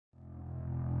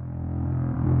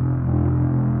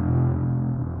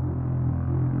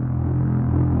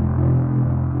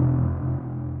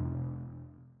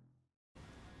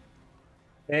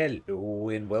Hello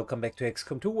and welcome back to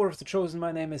XCOM 2 War of the Chosen.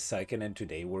 My name is Syken and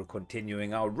today we're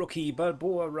continuing our rookie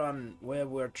Balboa run where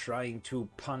we're trying to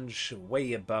punch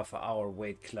way above our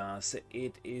weight class.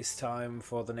 It is time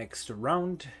for the next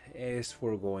round as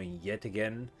we're going yet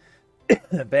again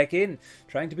back in,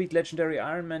 trying to beat Legendary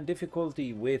Iron Man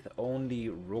difficulty with only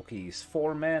rookies.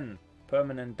 4 men,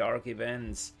 permanent dark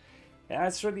events.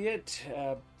 That's really it.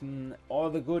 All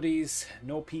the goodies,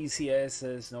 no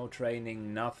PCSs, no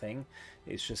training, nothing.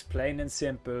 It's just plain and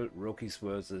simple rookies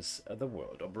versus the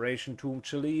world. Operation Tomb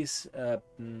Chalice,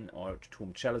 or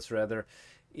Tomb Chalice rather,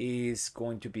 is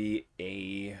going to be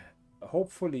a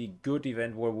hopefully good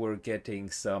event where we're getting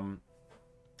some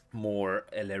more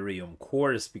Elerium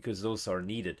cores because those are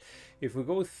needed. If we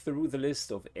go through the list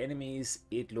of enemies,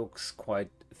 it looks quite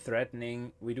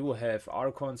threatening. We do have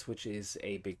Archons, which is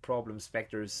a big problem.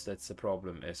 Spectres, that's a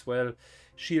problem as well.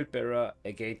 Shield Bearer,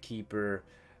 a Gatekeeper,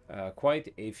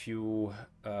 quite a few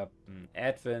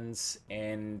Advents,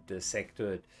 and the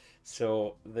Sectoid.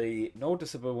 So the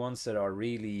noticeable ones that are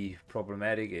really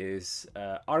problematic is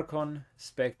Archon,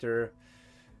 Spectre,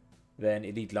 then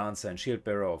Elite Lancer and Shield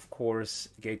Bearer, of course.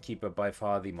 Gatekeeper by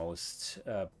far the most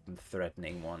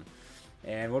threatening one.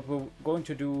 And what we're going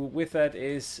to do with that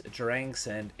is Jeranx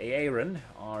and Aaron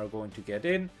are going to get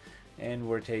in. And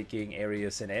we're taking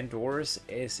Arius and Endors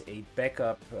as a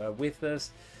backup with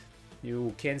us.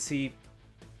 You can see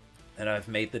that I've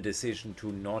made the decision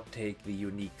to not take the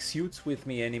unique suits with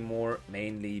me anymore,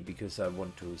 mainly because I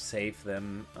want to save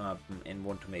them and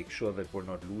want to make sure that we're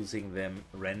not losing them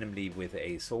randomly with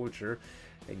a soldier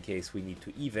in case we need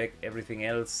to evac. Everything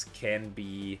else can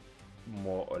be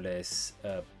more or less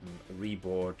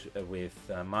rebought with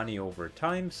money over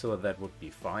time, so that would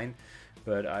be fine,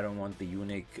 but I don't want the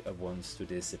unique ones to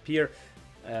disappear.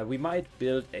 We might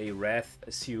build a Wrath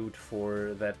suit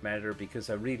for that matter because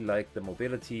I really like the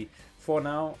mobility. For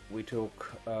now, we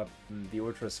took the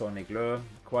ultrasonic lure,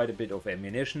 quite a bit of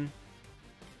ammunition.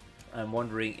 I'm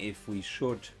wondering if we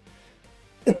should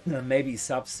maybe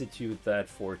substitute that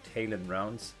for Talon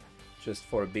rounds, just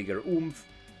for a bigger oomph.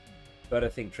 But I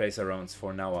think tracer rounds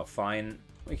for now are fine.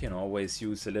 We can always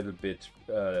use a little bit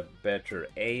better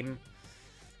aim.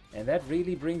 And that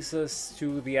really brings us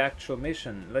to the actual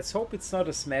mission. Let's hope it's not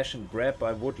a smash and grab.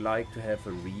 I would like to have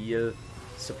a real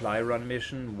supply run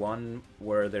mission, one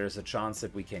where there's a chance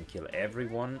that we can kill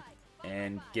everyone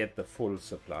and get the full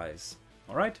supplies.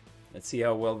 Alright, let's see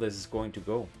how well this is going to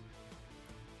go.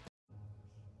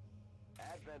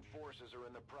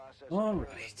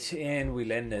 Alright, and we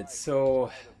landed. So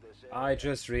I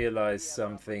just realized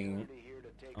something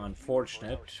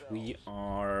unfortunate. We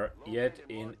are yet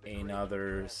in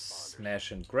another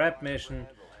smash and grab mission.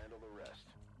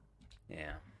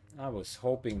 Yeah, I was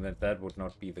hoping that that would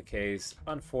not be the case.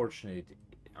 Unfortunately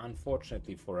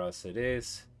for us it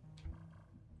is.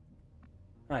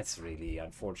 That's really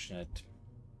unfortunate.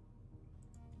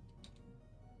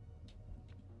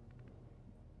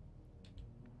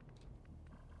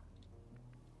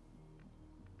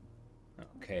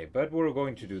 Okay, but we're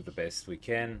going to do the best we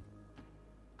can.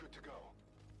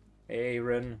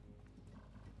 Aaron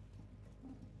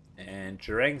and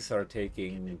Jeranx are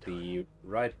taking the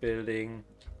right building.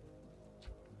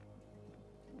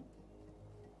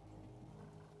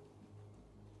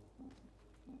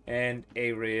 And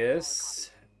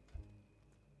Arius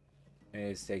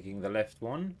is taking the left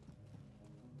one.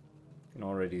 You can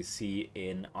already see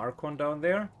an Archon down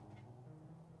there.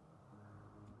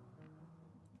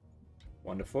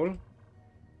 Wonderful.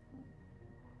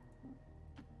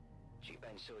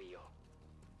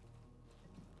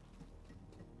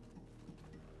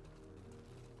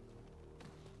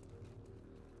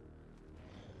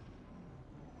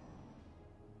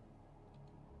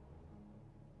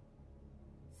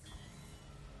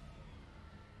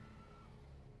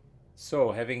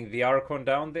 So having the Archon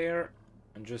down there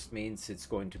just means it's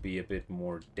going to be a bit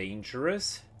more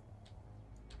dangerous.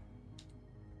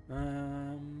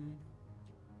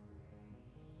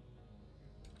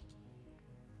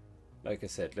 Like I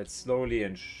said, let's slowly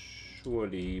and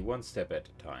surely, one step at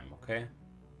a time, okay?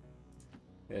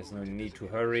 There's no need to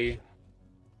hurry.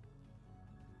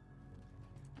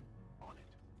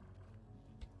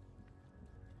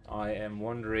 I am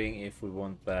wondering if we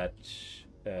want that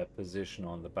position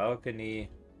on the balcony.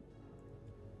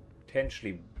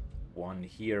 Potentially one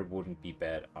here wouldn't be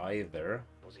bad either.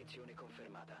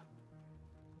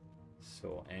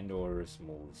 So Endors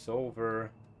moves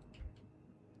over.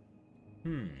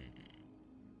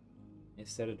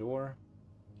 Is that a door?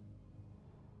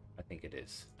 I think it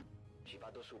is.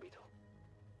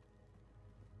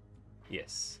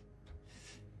 Yes.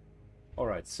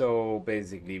 Alright, so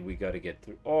basically we gotta get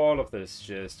through all of this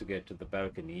just to get to the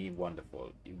balcony.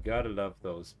 Wonderful. You gotta love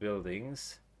those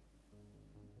buildings.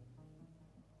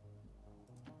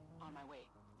 On my way.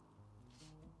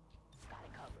 Got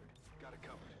it covered. Got it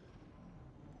covered.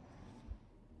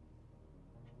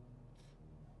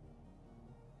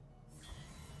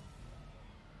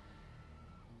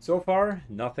 So far,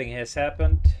 nothing has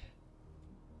happened.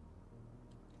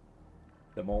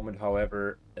 The moment,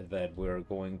 however, that we're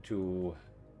going to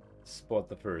spot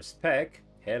the first pack,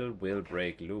 hell will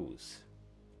break loose.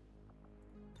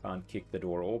 Can't kick the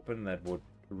door open, that would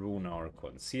ruin our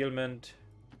concealment.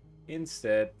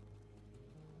 Instead,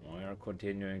 we are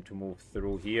continuing to move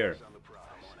through here. On the prize.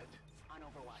 I'm on it. On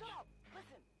Overwatch. Shut up!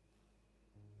 Listen!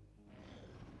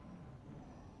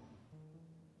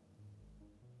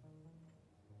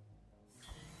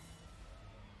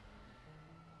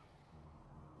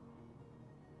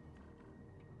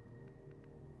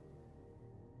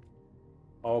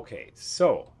 Okay,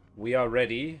 so we are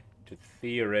ready to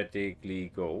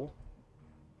theoretically go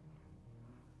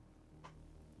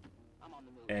I'm on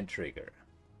the move. and trigger.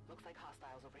 Looks like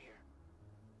hostiles over here.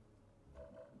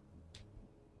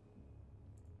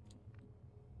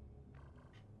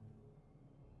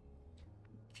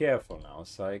 Careful now,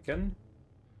 Syken.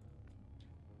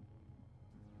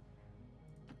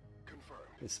 Confirmed.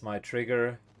 This might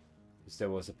trigger, because there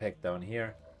was a pack down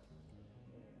here.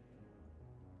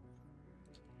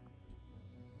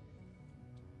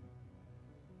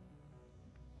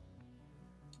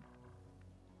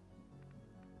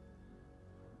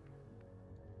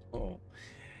 Oh,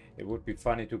 it would be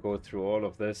funny to go through all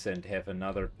of this and have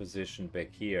another position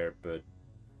back here, but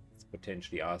it's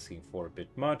potentially asking for a bit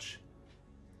much.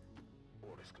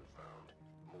 Orders confirmed.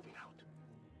 Moving out.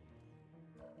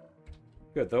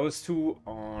 Good, those two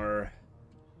are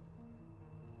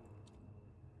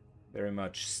very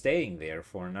much staying there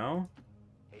for now.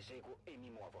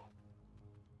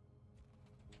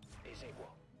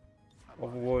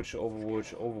 Overwatch,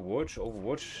 Overwatch, Overwatch,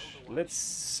 Overwatch. Let's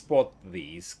spot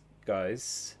these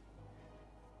guys.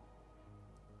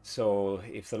 So,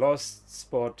 if the lost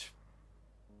spot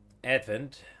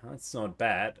Advent, that's not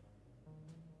bad.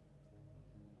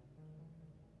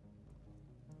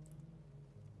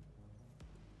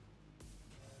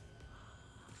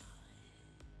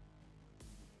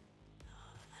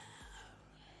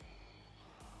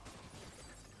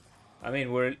 I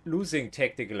mean, we're losing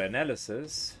tactical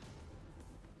analysis,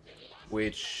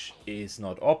 which is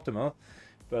not optimal,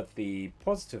 but the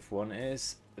positive one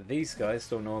is these guys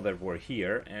don't know that we're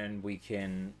here, and we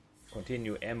can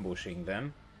continue ambushing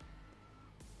them,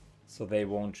 so they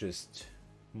won't just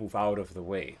move out of the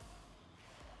way.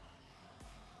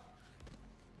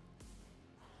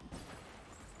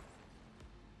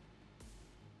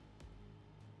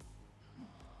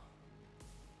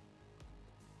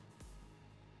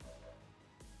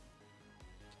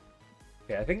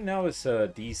 Okay, I think now is a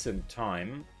decent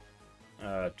time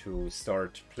to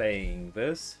start playing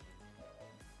this.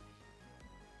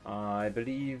 I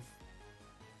believe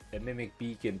a Mimic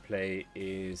Beacon play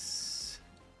is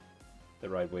the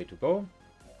right way to go.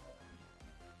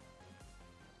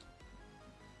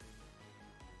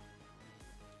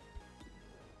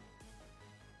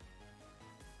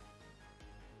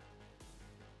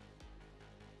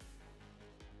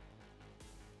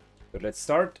 But let's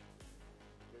start.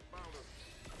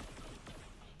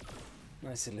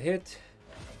 Nice little hit.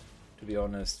 To be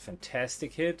honest,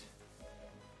 fantastic hit.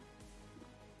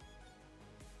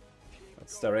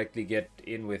 Let's directly get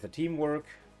in with the teamwork.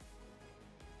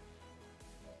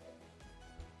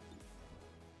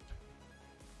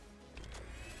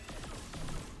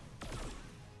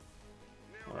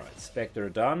 Alright, Spectre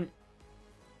done.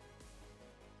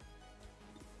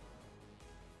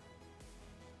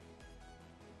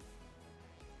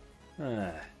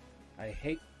 I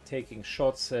hate taking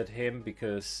shots at him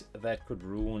because that could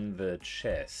ruin the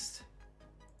chest.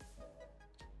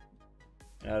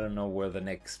 I don't know where the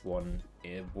next one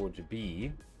it would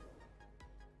be.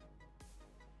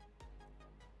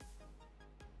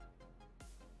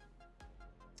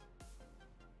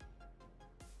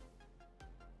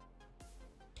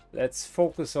 Let's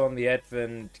focus on the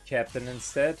Advent Captain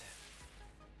instead.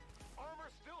 Armor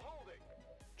still holding.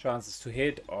 Chances to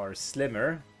hit are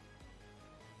slimmer.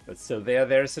 But still,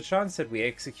 there's a chance that we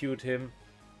execute him.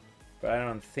 But I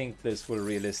don't think this will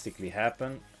realistically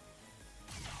happen.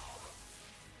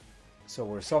 So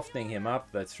we're softening him up.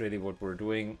 That's really what we're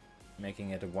doing. Making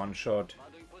it a one-shot.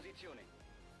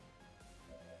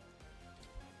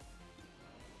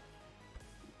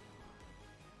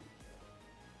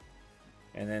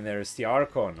 And then there's the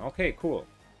Archon. Okay, cool.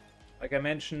 Like I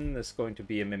mentioned, there's going to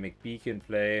be a Mimic Beacon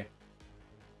play.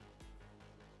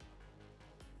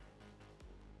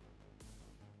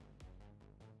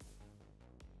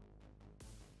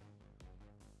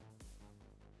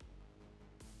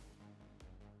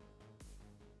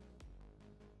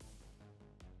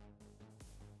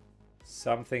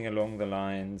 Something along the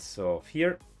lines of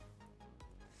here.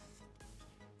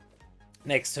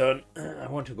 Next turn, I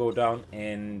want to go down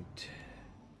and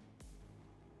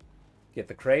get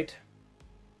the crate.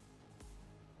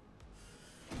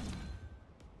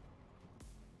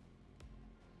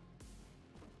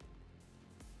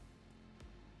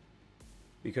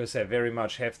 Because I very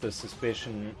much have the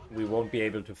suspicion we won't be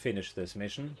able to finish this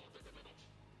mission.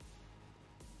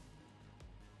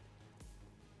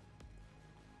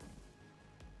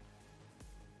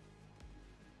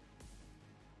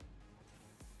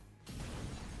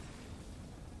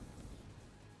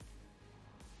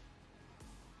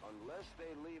 Unless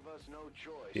they leave us no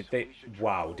choice. Did they? we should try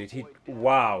Wow, to did he? avoid that.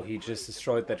 Wow, he just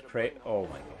destroyed that crate. Oh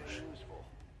my gosh. Useful.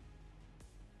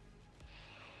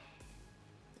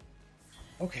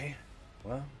 Okay,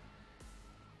 well.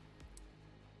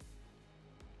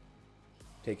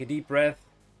 Take a deep breath.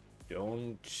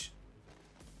 Don't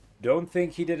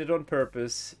think he did it on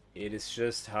purpose. It is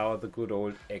just how the good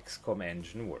old XCOM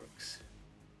engine works.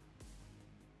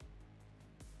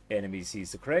 Enemy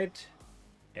sees the crate,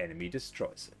 enemy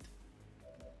destroys it.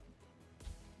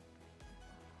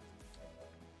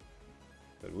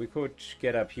 But we could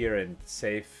get up here and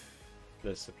save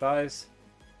the supplies,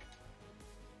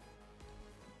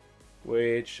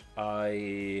 which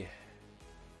I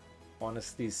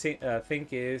honestly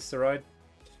think is the right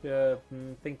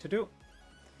thing to do.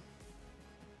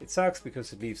 It sucks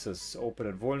because it leaves us open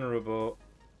and vulnerable,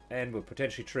 and we're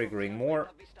potentially triggering more.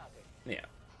 Yeah.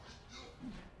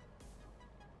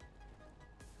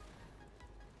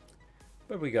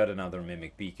 But we got another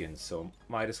Mimic Beacon, so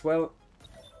might as well.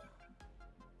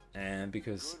 And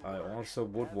because I also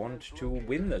would want to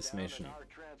win this mission. Our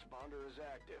transponder is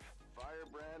active.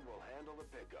 Firebrand will handle the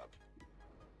pickup.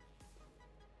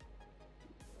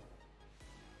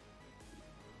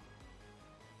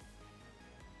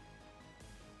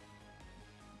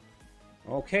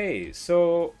 Okay,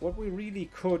 so what we really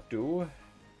could do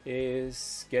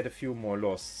is get a few more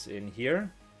losts in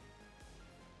here.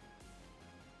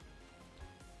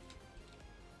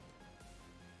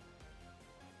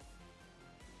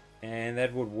 And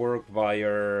that would work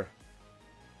via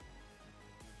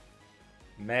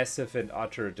massive and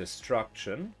utter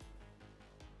destruction.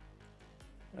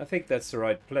 I think that's the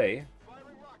right play.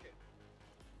 Firing rocket.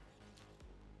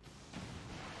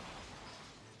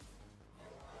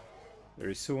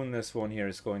 Very soon this one here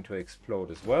is going to explode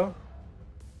as well.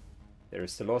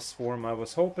 There's the lost swarm I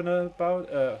was hoping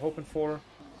for.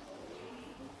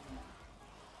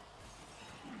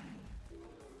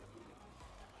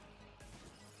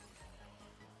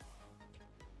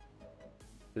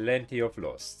 Plenty of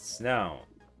losts. Now,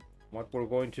 what we're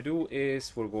going to do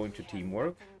is we're going to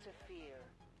teamwork. Nothing to fear.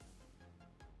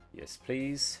 Yes,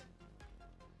 please.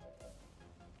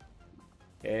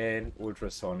 And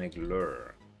ultrasonic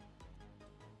lure.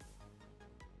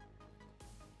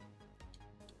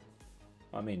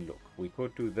 I mean, look, we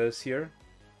could do this here.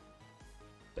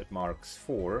 That marks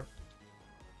 4.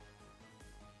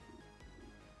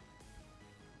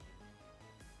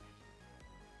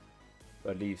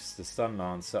 But leaves the stun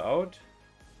lancer out.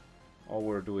 Or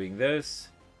we're doing this.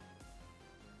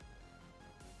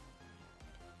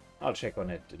 I'll check on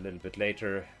it a little bit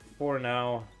later. For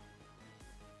now,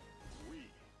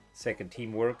 second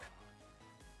teamwork.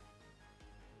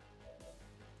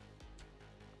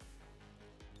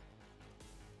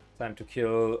 Time to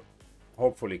kill,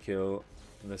 hopefully kill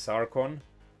this Archon.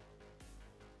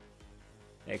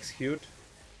 Execute.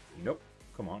 Nope.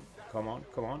 Come on, come on,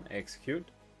 come on. Execute.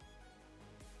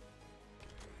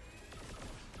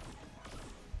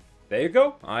 There you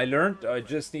go. I learned. I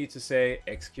just need to say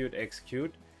execute,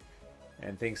 execute.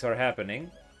 And things are happening.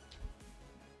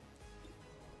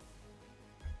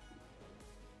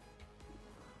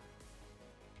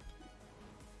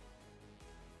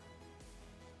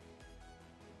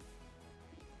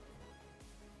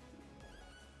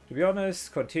 To be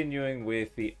honest, continuing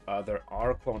with the other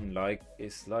Archon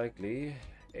is likely.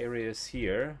 Areas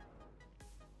here.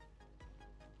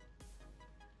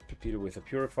 Torpedo with a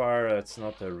purifier, that's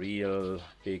not a real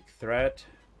big threat.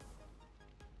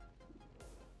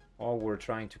 Or we're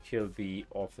trying to kill the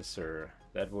officer.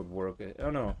 That would work. Oh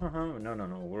no,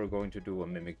 no. We're going to do a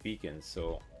Mimic Beacon,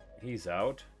 so he's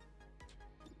out.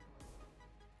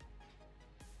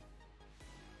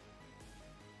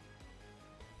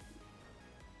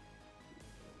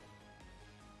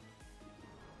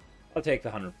 I'll take the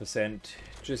 100%.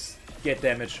 Just get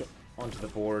damage onto the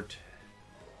board.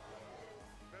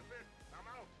 That's it. I'm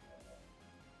out.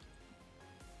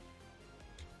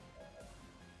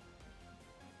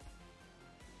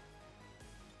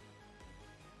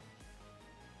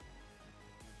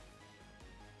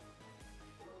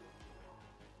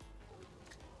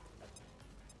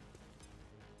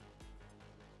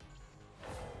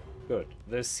 Good.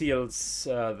 This seals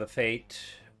the fate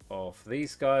of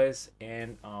these guys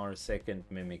and our second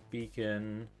Mimic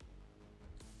Beacon.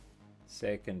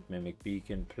 Second Mimic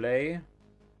Beacon play.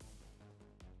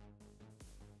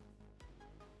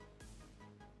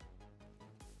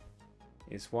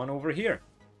 Is one over here.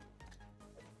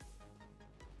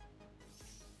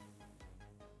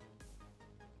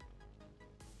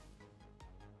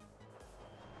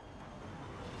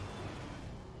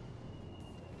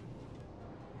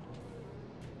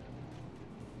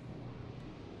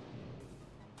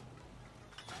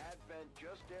 Advent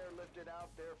just airlifted out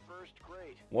their first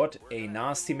crate. What We're a gonna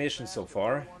nasty have to mission move so fast if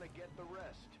far. we wanna get the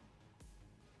rest.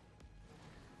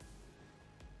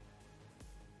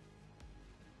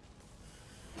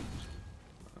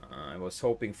 I was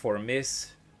hoping for a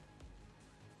miss.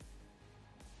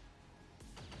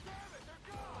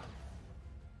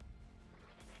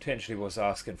 Potentially was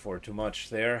asking for too much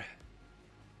there.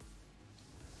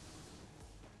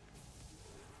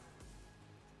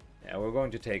 Yeah, we're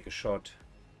going to take a shot.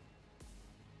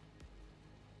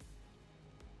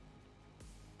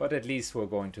 But at least we're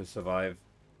going to survive.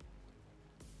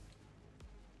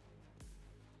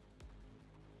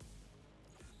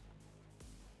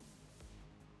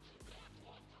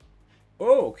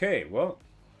 Oh, okay, well,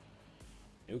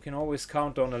 you can always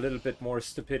count on a little bit more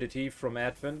stupidity from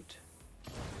Advent.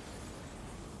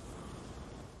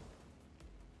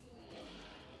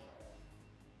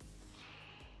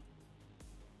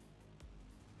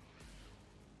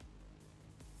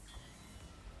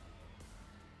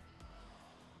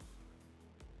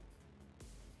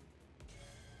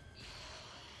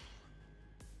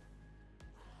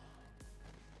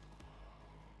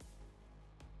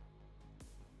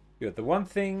 Good. The one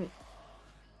thing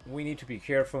we need to be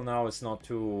careful now is not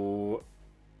to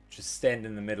just stand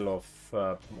in the middle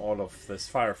of all of this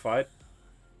firefight,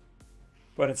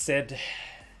 but instead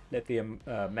let the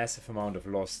massive amount of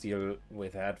loss deal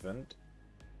with Advent.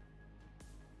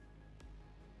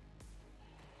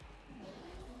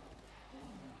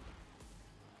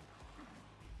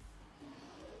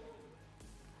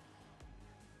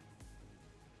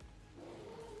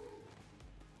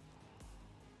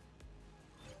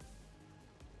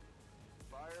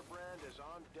 Firebrand is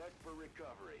on deck for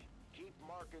recovery. Keep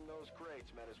marking those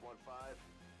crates, Menace 1-5.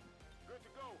 Good to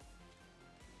go.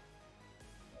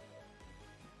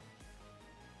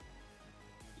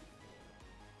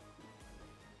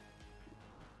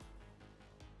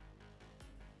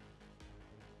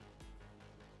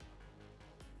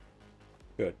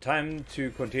 Good. Time to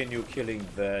continue killing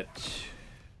that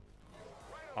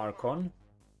Archon.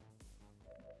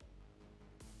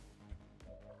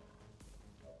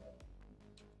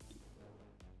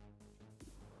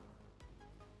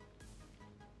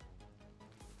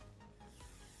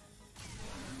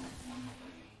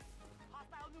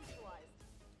 Hostile neutralized.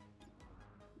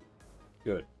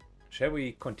 Good. Shall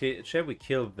we continue? Shall we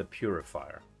kill the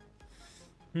Purifier?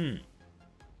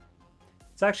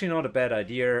 It's actually not a bad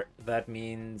idea. That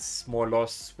means more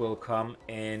loss will come,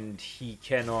 and he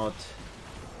cannot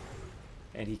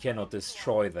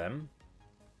destroy them.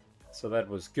 So that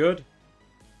was good.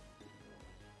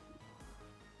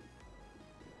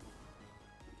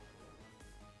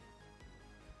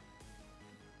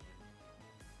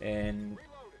 And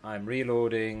I'm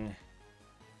reloading.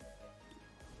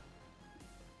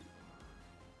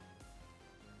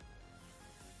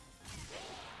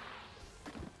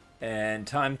 And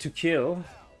time to kill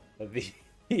the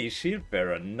shield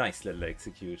bearer. Nice little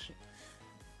execution.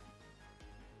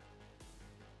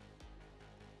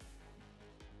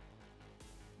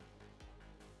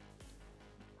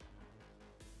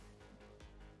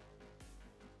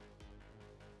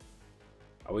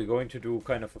 Are we going to do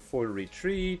kind of a full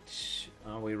retreat?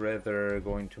 Are we rather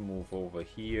going to move over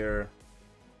here?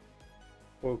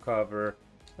 Full cover.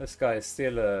 This guy is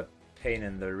still a pain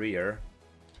in the rear.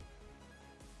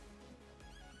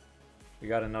 We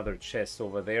got another chest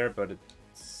over there, but it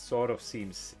sort of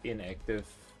seems inactive,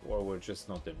 or we're just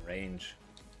not in range.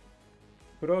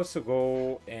 Could also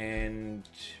go and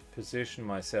position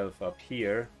myself up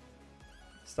here.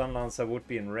 Stun Lancer would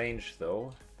be in range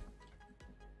though.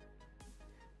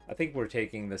 I think we're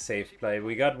taking the safe play.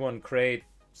 We got one crate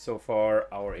so far.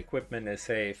 Our equipment is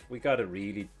safe. We got a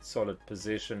really solid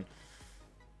position.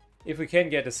 If we can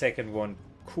get a second one,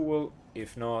 cool.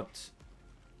 If not,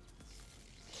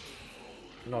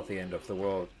 not the end of the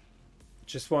world.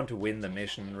 Just want to win the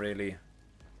mission, really.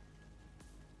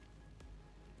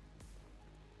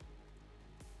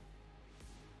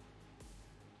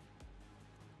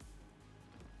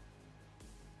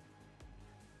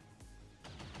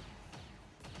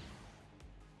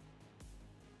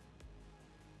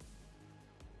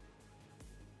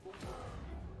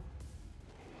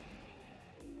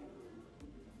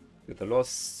 Did the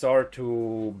lost start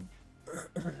to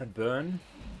burn?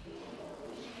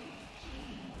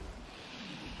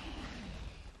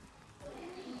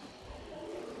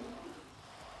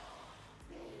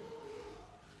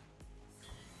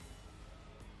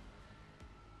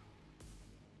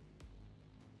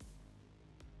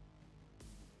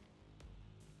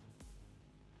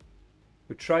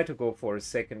 We try to go for a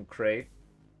second crate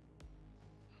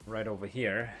right over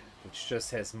here, which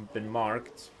just hasn't been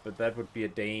marked, but that would be a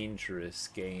dangerous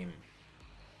game.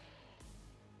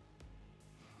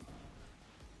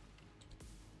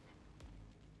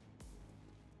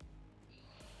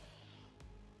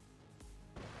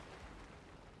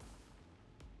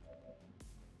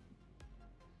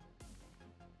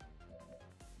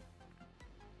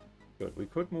 Good, we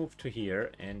could move to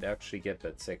here and actually get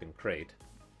that second crate.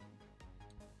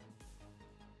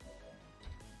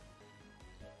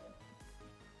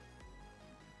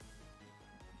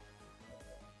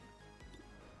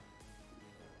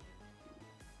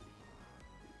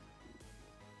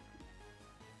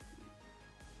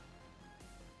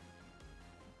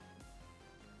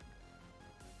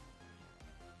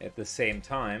 At the same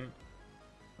time,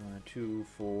 2,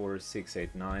 4, 6,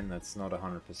 8, 9, that's not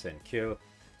 100% kill.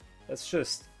 Let's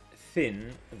just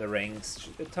thin the ranks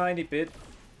a tiny bit,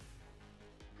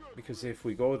 because if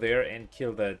we go there and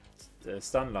kill that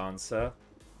stun lancer,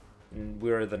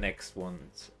 we're the next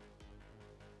ones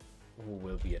who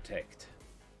will be attacked.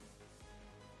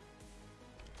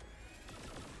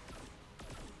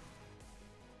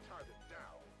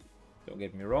 Don't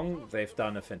get me wrong, they've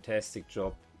done a fantastic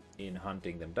job in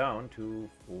hunting them down. 2,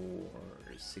 4,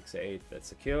 6, 8,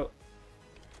 that's a kill.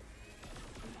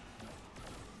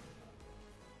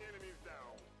 Enemies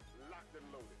down. Locked and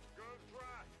loaded. Good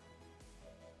try.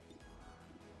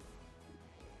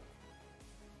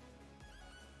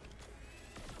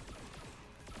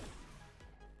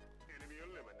 Enemy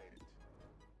eliminated.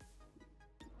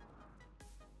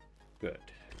 Good.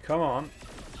 Come on.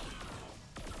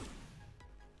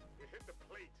 It hit the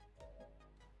plate.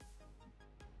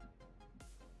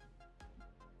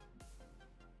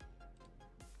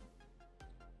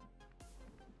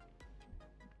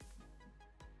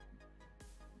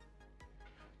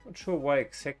 Not sure why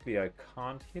exactly I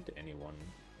can't hit anyone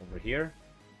over here.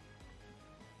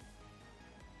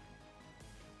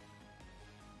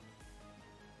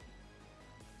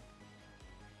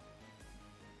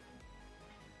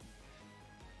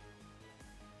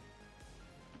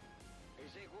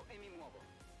 Eseguo e mi muovo.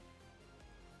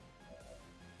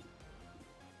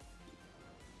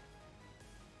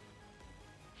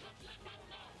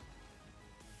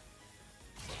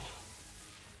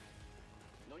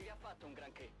 Non gli ha fatto un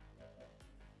granché.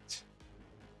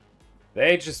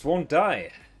 They just won't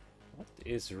die. What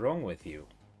is wrong with you?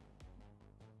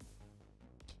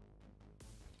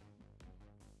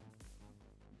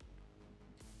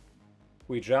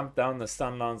 We jump down, the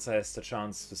stun lancer has the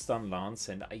chance to stun lance,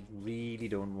 and I really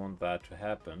don't want that to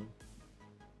happen.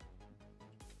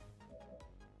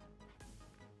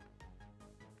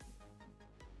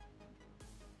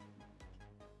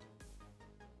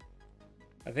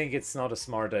 I think it's not a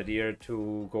smart idea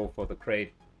to go for the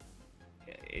crate.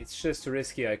 It's just too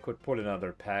risky. I could pull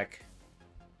another pack,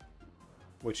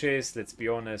 which is, let's be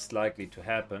honest, likely to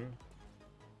happen.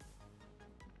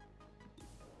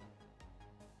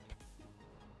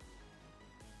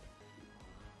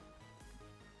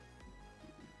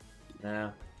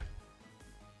 Nah.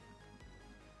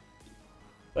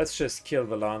 Let's just kill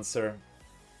the Lancer.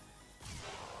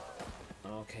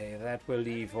 Okay, that will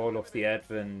leave all of the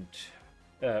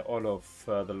all of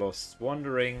the Lost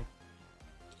Wandering.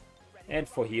 And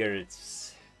for here,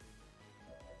 it's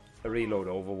a reload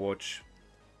Overwatch.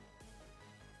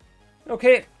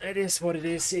 Okay, it is what it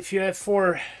is. If you have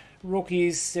 4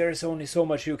 rookies, there's only so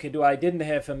much you can do. I didn't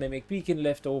have a Mimic Beacon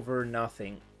left over,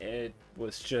 nothing. It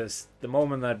was just the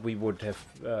moment that we would have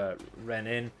ran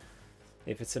in.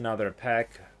 If it's another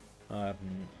pack, I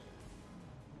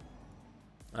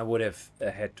would have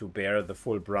had to bear the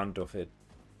full brunt of it.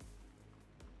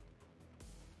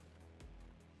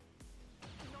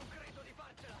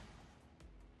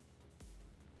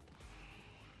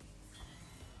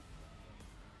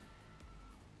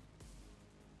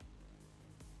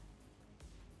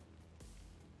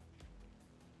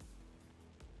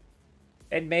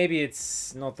 And maybe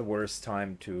it's not the worst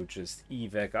time to just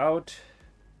evac out.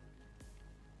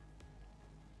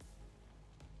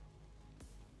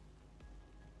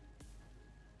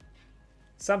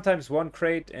 Sometimes one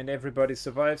crate and everybody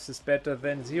survives is better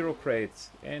than 0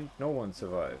 crates and no one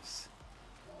survives.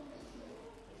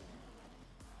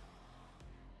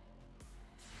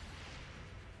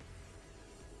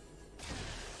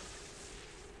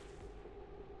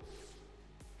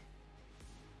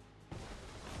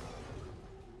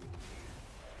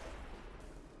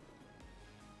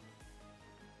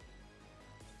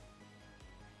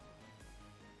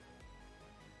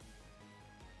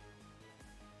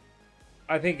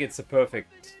 I think it's a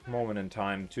perfect moment in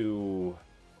time to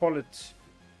call it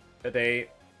a day.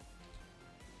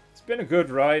 It's been a good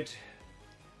ride.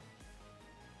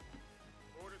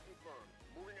 Orders confirmed.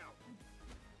 Moving out.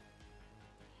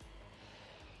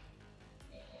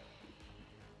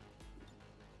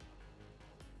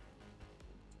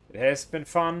 It has been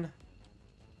fun.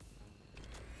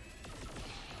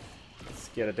 Let's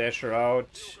get a dasher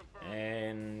out.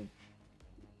 And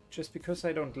just because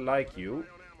I don't like you,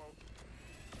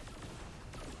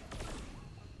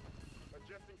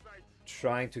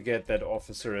 trying to get that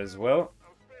officer as well.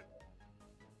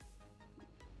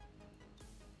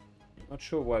 Not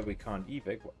sure why we can't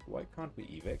evac. Why can't we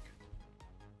evac?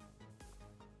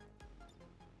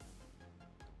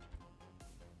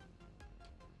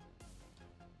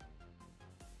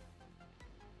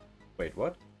 Wait,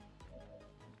 what?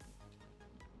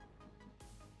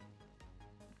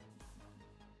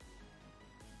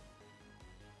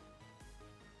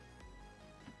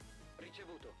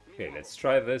 Okay, let's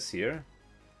try this here.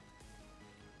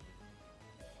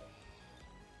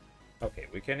 Okay,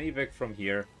 we can evac from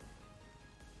here.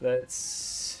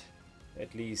 Let's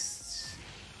at least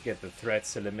get the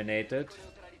threats eliminated.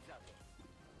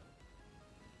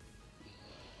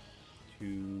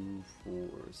 2, 4,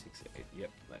 6, 8. Yep,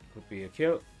 that could be a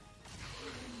kill.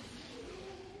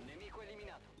 Nemico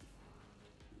eliminato.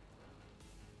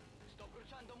 Sto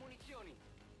bruciando munizioni.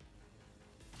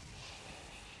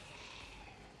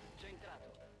 Centrato.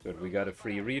 Good, we got a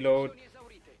free reload. Munizioni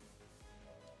esaurite.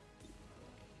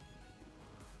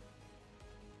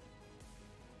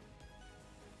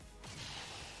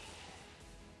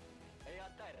 È a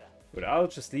terra. But I'll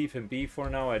just leave him be for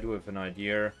now. I do have an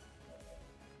idea.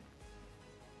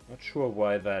 Not sure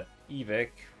why that evac,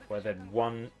 why that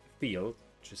one field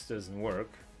just doesn't work.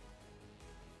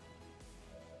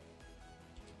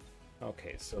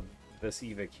 Okay, so this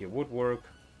evac here would work.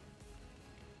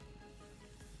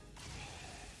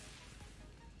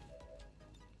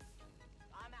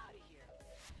 I'm out of here.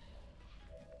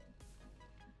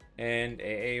 And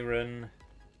Aaron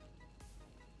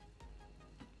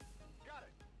Got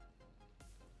it.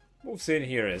 moves in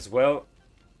here as well.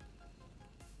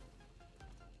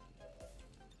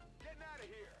 Getting out of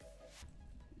here.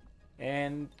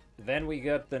 And then we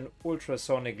got an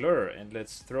ultrasonic lure, and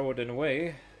let's throw it in a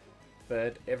way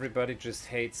that everybody just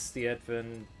hates the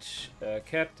Advent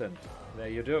captain. There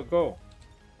you do go.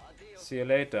 Addio. See you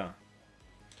later.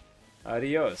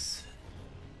 Adios.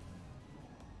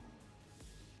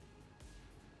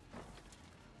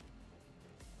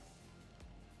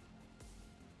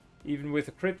 Even with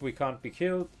a crit we can't be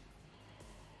killed.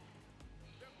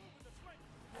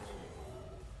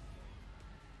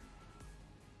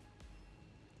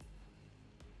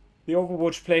 The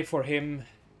Overwatch play for him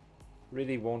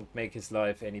really won't make his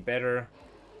life any better.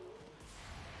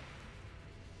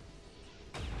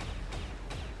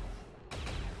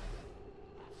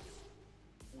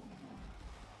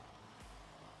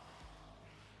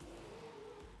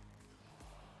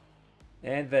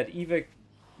 And that evac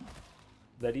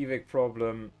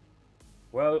problem,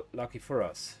 well, lucky for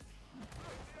us.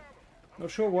 Not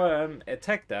sure why I'm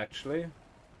attacked actually.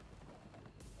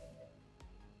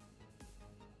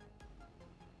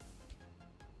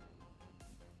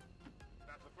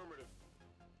 That's affirmative.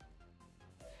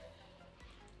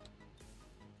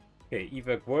 Okay,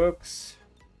 evac works.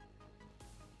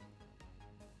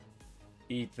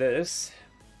 Eat this.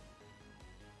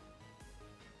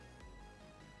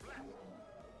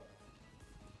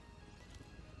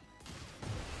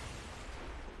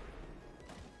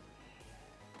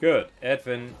 Good.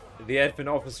 The admin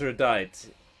officer died.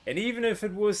 And even if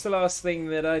it was the last thing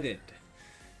that I did,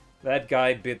 that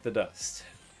guy bit the dust.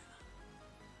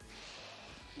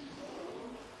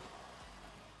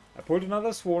 I pulled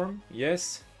another swarm,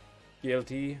 yes.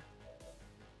 Guilty.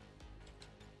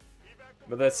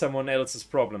 But that's someone else's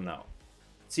problem now.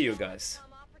 See you guys.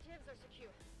 Some operatives are secure.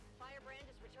 Firebrand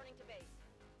is returning to base.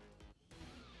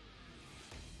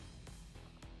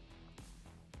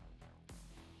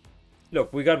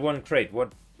 Look, we got one crate.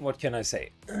 What can I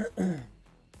say?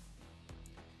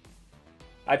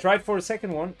 I tried for a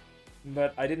second one,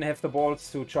 but I didn't have the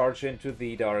balls to charge into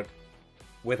the dark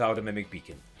without a mimic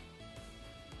beacon.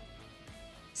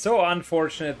 So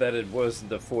unfortunate that it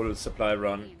wasn't a full supply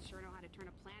run. Aliens sure know how to turn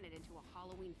a planet into a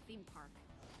Halloween theme park.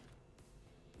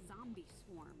 Zombie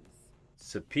swarms.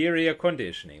 Superior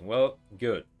conditioning. Well,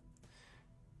 good.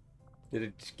 Did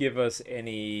it give us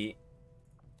any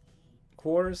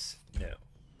cores?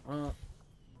 No.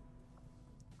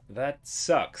 That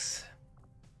sucks.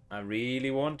 I really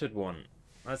wanted one.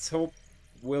 Let's hope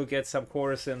we'll get some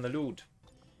cores in the loot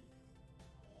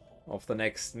of the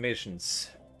next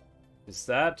missions. Because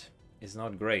that is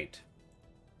not great.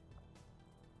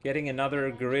 Getting another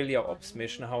guerrilla ops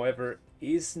mission, however,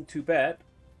 isn't too bad.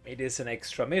 It is an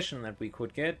extra mission that we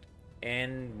could get,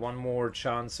 and one more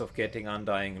chance of getting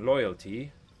undying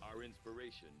loyalty. Our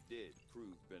inspiration did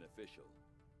prove beneficial.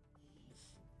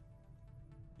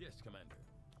 Yes, Commander.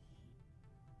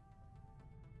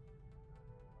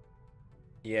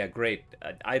 Yeah, great.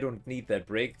 I don't need that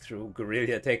breakthrough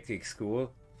guerrilla tactics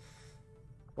school.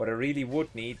 What I really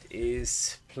would need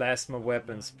is plasma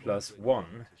weapons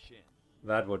 +1.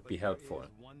 That would be helpful. There's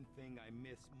one thing I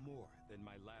miss more than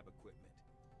my lab equipment.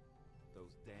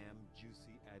 Those damn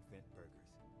juicy Advent burgers.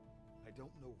 I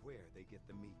don't know where they get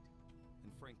the meat.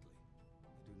 And frankly, I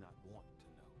do not want to know.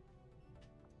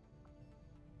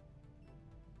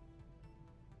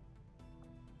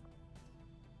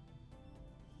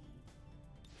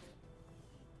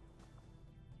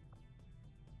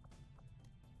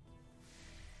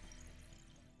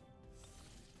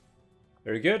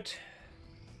 Very good.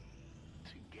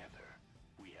 Together,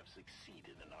 we have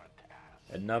succeeded in our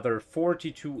task. Another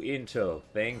 42 intel.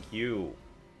 Thank you.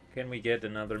 Can we get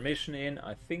another mission in?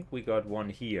 I think we got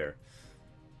one here.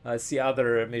 That's the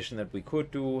other mission that we could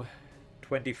do.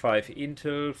 25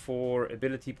 intel for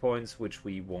ability points, which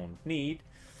we won't need.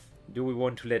 Do we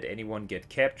want to let anyone get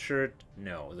captured?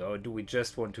 No. Or do we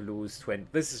just want to lose 20?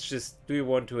 This is just, do you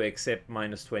want to accept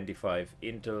 -25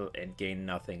 intel and gain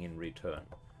nothing in return?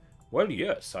 Well,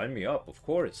 yes, sign me up, of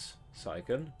course,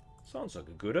 Syken. Sounds like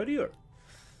a good idea.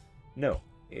 No,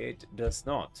 it does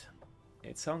not.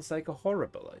 It sounds like a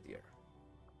horrible idea.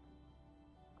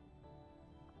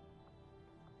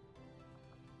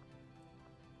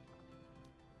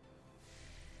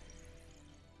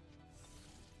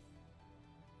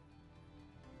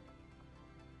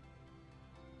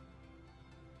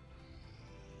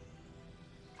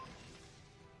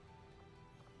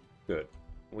 Good.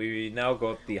 We now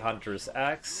got the Hunter's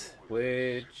Axe,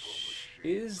 which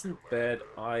isn't bad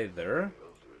either,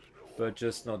 but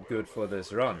just not good for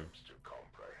this run.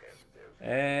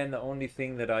 And the only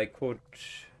thing that I could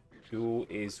do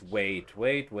is wait,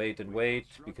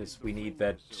 because we need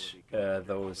that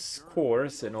those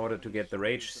cores in order to get the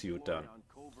rage suit done. On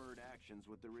covert actions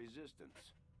with the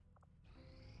resistance.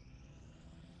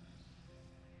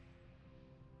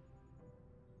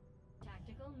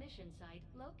 Tactical mission site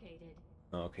located.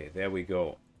 Okay, there we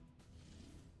go.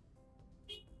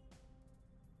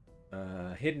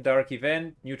 Hidden Dark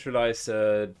Event, neutralize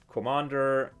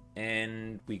commander,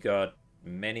 and we got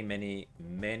many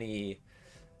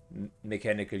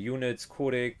mechanical units,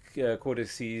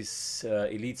 codices,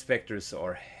 elite specters,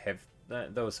 or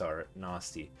those are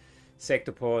nasty.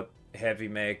 Sectopod, heavy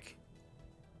mech,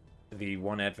 the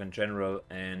one Advent General,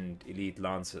 and elite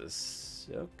lancers.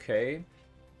 Okay.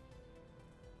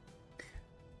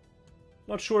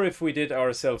 Not sure if we did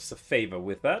ourselves a favor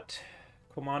with that,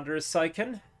 Commander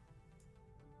Syken.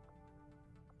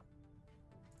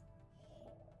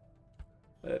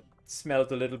 That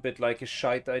smelled a little bit like a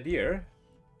shite idea.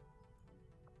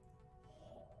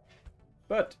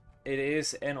 But it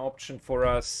is an option for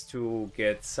us to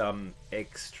get some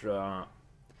extra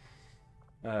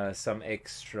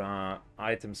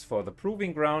items for the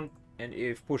proving ground. And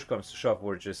if push comes to shove,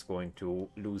 we're just going to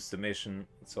lose the mission.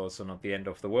 It's also not the end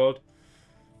of the world.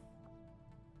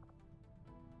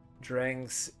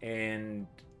 Dranks and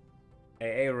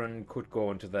Aaron could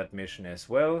go into that mission as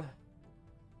well.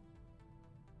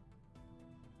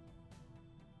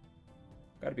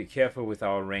 Gotta be careful with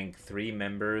our rank 3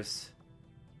 members.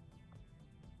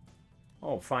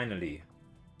 Oh, finally.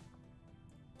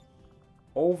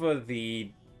 Over the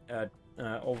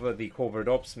covert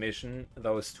ops mission,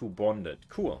 those two bonded.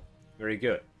 Cool. Very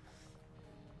good.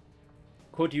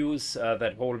 Could use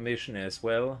that whole mission as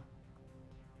well.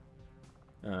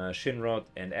 Shinrod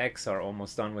and X are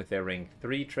almost done with their rank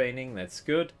 3 training. That's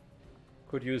good.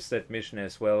 Could use that mission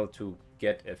as well to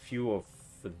get a few of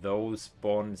those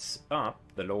bonds up,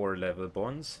 the lower level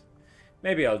bonds.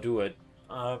 Maybe I'll do it.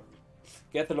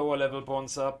 Get the lower level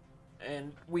bonds up,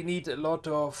 and we need a lot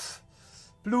of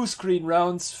blue screen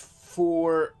rounds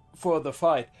for the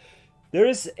fight. There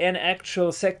is an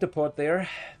actual sectopod there,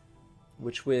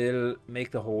 which will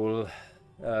make the whole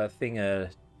thing a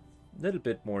little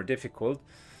bit more difficult.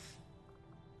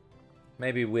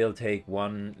 Maybe we'll take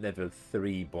one level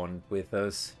 3 bond with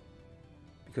us,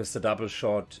 because the double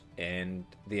shot and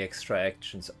the extra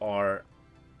actions are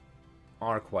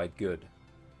quite good.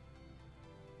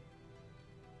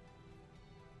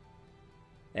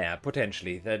 Yeah,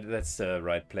 potentially. That's the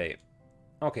right play.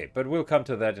 Okay, but we'll come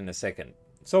to that in a second.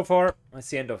 So far, that's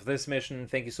the end of this mission.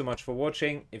 Thank you so much for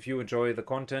watching. If you enjoy the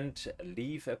content,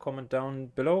 leave a comment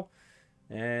down below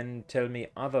and tell me,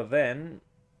 other than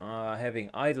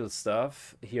having idle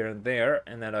stuff here and there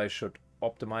and that I should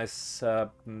optimize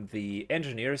the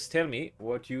engineers, tell me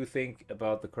what you think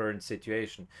about the current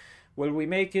situation. Will we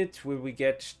make it? Will we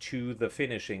get to the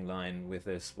finishing line with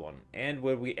this one? And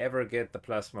will we ever get the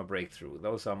plasma breakthrough?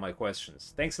 Those are my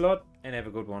questions. Thanks a lot and have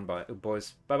a good one, bye,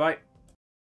 boys. Bye-bye.